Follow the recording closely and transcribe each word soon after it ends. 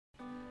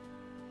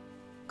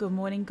Good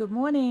morning, good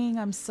morning.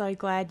 I'm so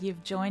glad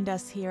you've joined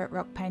us here at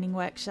Rock Painting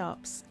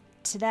Workshops.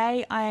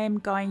 Today I am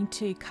going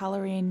to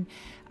colour in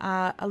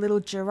a little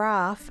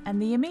giraffe,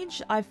 and the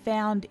image I've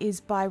found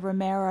is by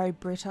Romero,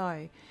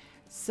 Britto.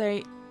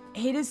 So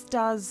he just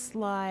does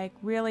like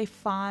really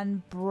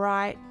fun,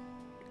 bright,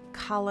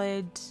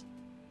 coloured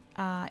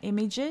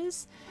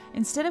images.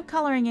 Instead of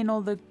colouring in all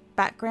the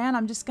background,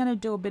 I'm just going to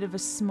do a bit of a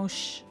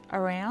smush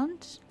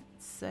around.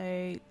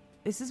 So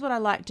this is what I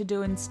like to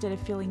do instead of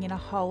filling in a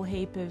whole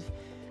heap of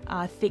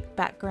thick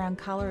background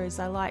colour. Is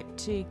I like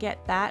to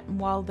get that, and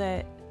while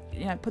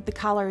put the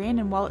colour in,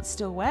 and while it's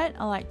still wet,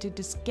 I like to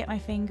just get my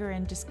finger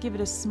and just give it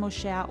a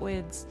smush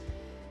outwards,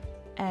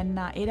 and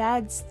it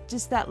adds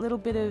just that little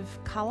bit of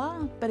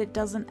colour, but it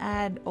doesn't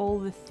add all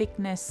the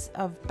thickness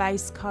of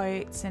base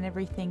coats and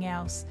everything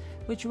else,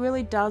 which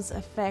really does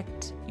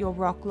affect your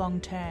rock long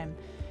term.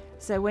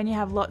 So when you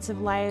have lots of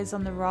layers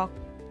on the rock,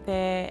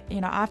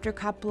 after a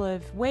couple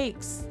of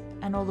weeks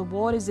and all the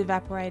water's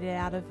evaporated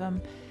out of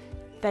them,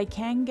 they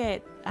can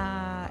get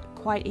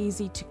quite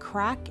easy to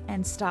crack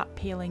and start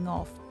peeling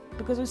off,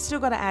 because we've still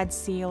got to add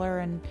sealer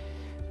and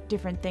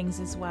different things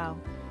as well.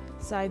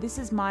 So this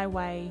is my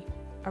way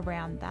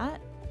around that,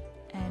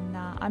 and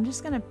I'm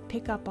just going to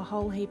pick up a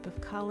whole heap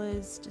of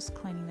colours, just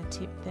cleaning the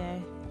tip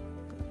there.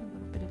 Got a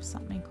little bit of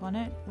something on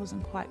it,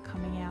 wasn't quite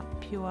coming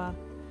out pure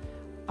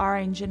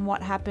orange, and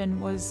what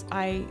happened was,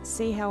 I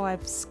see how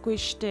I've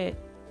squished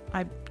it.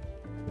 I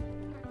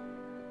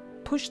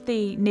pushed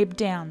the nib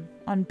down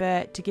on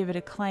Bert to give it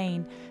a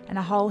clean, and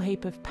a whole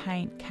heap of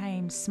paint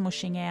came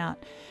smushing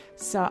out.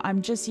 So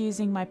I'm just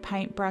using my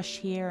paintbrush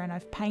here, and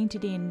I've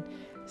painted in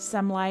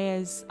some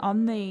layers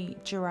on the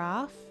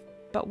giraffe,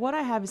 but what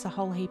I have is a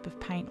whole heap of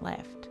paint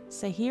left.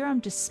 So here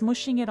I'm just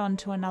smushing it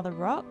onto another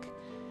rock,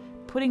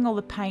 putting all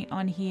the paint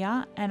on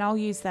here, and I'll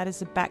use that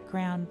as a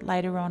background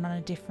later on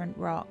a different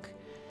rock.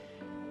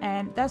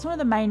 And that's one of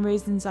the main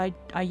reasons I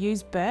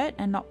use Bert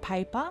and not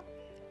paper.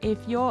 If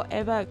you're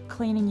ever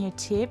cleaning your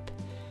tip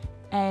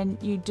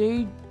and you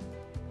do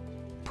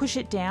push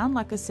it down,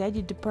 like I said,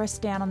 you depress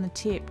down on the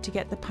tip to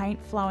get the paint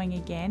flowing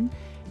again,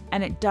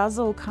 and it does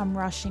all come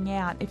rushing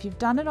out. If you've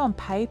done it on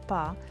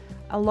paper,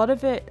 a lot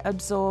of it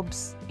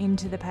absorbs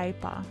into the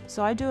paper.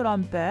 So I do it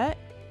on Bert,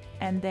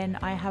 and then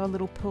I have a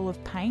little pool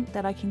of paint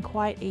that I can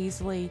quite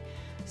easily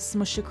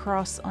smush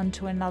across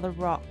onto another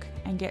rock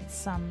and get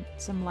some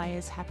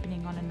layers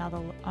happening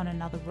on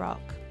another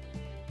rock.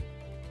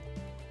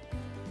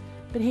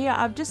 But here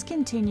I've just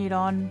continued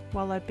on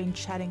while I've been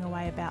chatting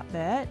away about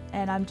Bert,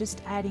 and I'm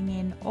just adding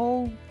in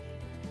all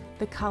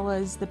the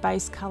colours, the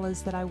base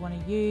colours that I want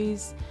to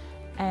use,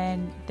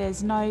 and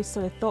there's no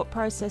sort of thought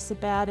process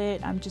about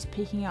it. I'm just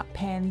picking up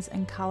pens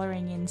and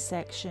colouring in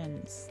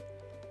sections.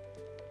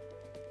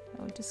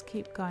 I'll just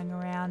keep going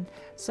around.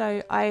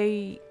 So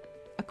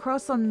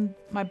across on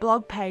my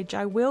blog page,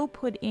 I will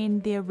put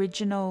in the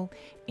original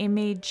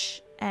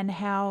image and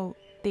how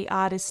the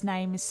artist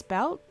name is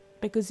spelt,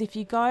 because if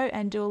you go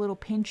and do a little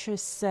Pinterest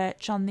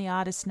search on the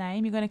artist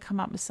name, you're going to come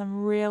up with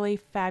some really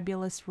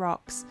fabulous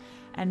rocks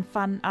and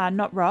fun,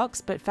 not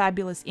rocks, but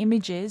fabulous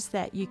images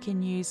that you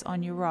can use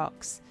on your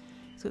rocks.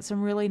 So it's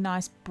some really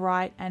nice,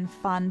 bright and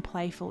fun,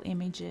 playful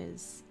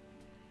images.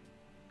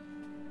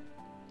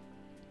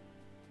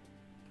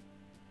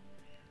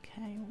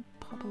 Okay, we'll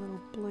pop a little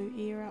blue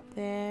ear up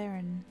there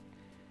and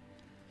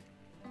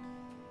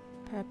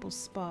purple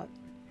spot.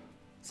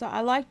 So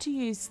I like to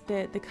use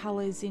the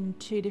colours in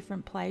two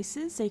different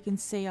places. So you can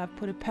see I've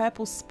put a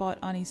purple spot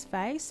on his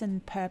face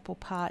and purple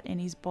part in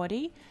his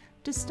body.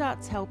 Just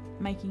starts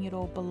making it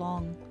all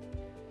belong.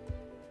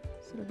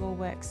 Sort of all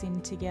works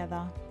in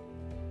together.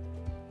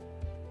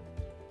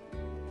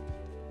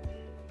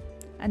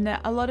 And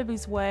a lot of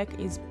his work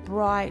is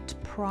bright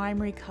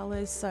primary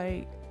colours.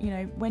 So,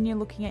 when you're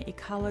looking at your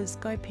colours,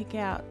 go pick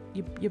out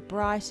your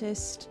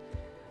brightest.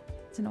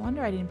 It's no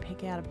wonder I didn't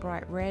pick out a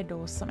bright red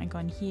or something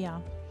on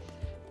here.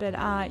 But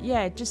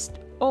yeah, just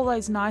all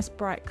those nice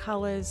bright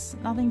colours,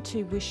 nothing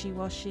too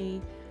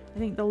wishy-washy. I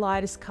think the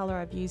lightest colour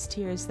I've used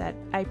here is that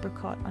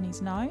apricot on his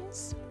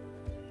nose.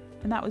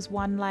 And that was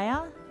one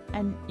layer.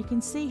 And you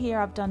can see here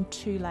I've done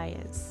 2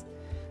 layers.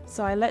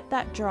 So I let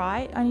that dry.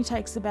 It only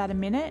takes about a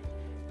minute.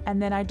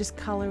 And then I just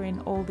colour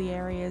in all the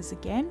areas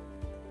again.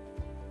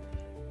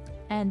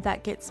 And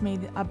that gets me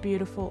a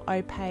beautiful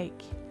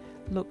opaque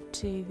look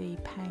to the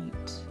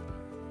paint.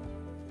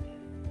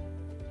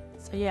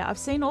 So yeah, I've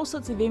seen all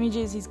sorts of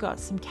images. He's got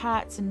some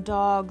cats and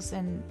dogs,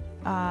 and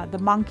the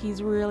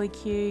monkey's really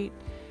cute.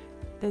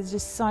 There's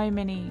just so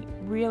many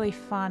really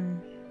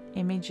fun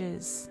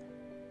images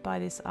by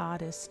this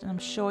artist, and I'm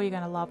sure you're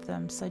going to love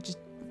them. So just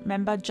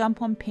remember,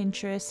 jump on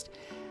Pinterest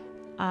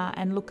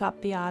and look up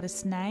the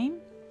artist's name,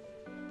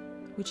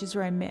 which is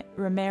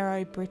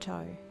Romero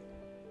Britto.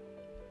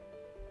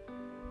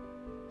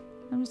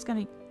 I'm just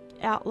going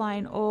to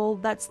outline all.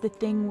 That's the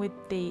thing with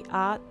the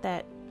art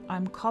that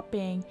I'm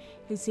copying,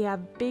 is you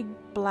have big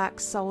black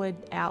solid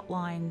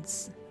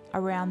outlines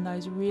around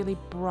those really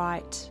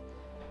bright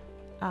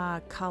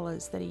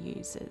colours that he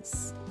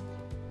uses.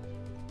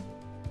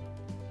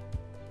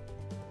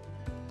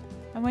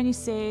 And when you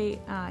see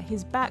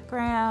his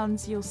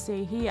backgrounds, you'll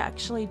see he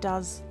actually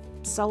does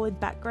solid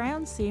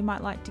backgrounds, so you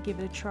might like to give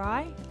it a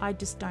try. I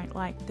just don't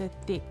like the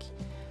thick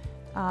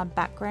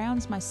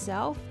backgrounds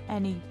myself,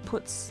 and he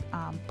puts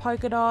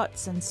polka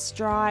dots and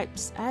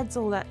stripes, adds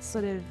all that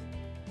sort of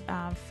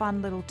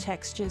fun little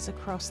textures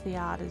across the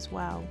art as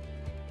well.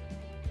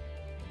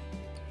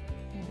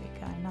 There we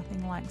go,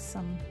 nothing like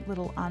some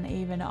little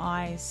uneven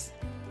eyes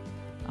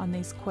on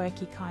these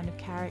quirky kind of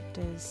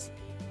characters.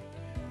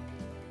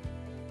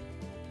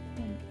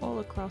 And all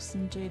across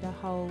and do the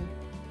whole,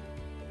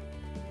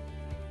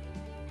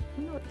 I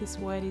wonder what this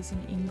word is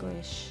in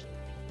English.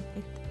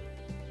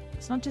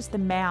 It's not just the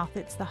mouth,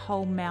 it's the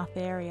whole mouth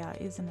area,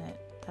 isn't it?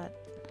 That,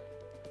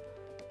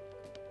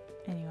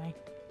 anyway,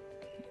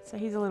 so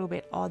he's a little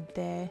bit odd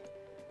there.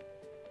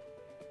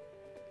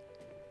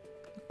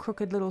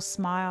 Crooked little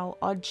smile,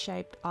 odd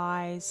shaped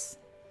eyes.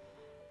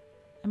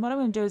 And what I'm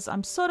going to do is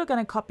I'm sort of going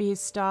to copy his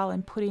style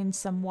and put in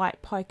some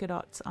white polka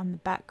dots on the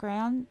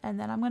background, and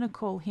then I'm going to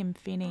call him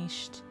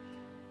finished.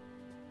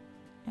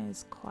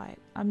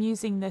 I'm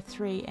using the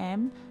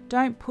 3M.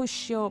 Don't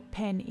push your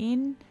pen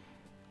in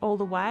all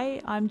the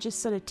way. I'm just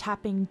sort of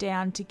tapping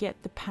down to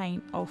get the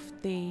paint off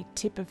the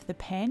tip of the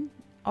pen.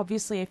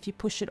 Obviously, if you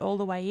push it all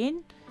the way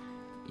in,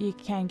 you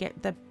can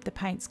get the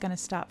paint's going to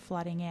start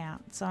flooding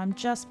out. So I'm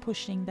just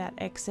pushing that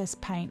excess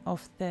paint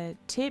off the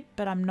tip,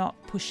 but I'm not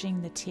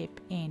pushing the tip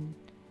in.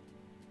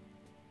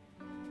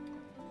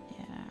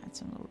 Yeah, add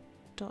some little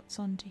dots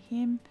onto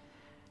him.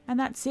 And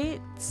that's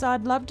it. So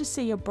I'd love to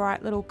see your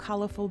bright little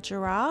colourful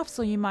giraffes,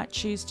 or you might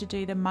choose to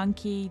do the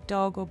monkey,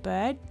 dog or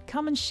bird.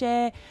 Come and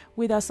share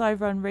with us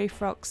over on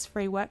Reef Rock's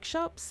free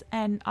workshops,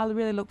 and I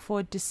really look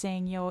forward to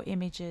seeing your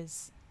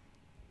images.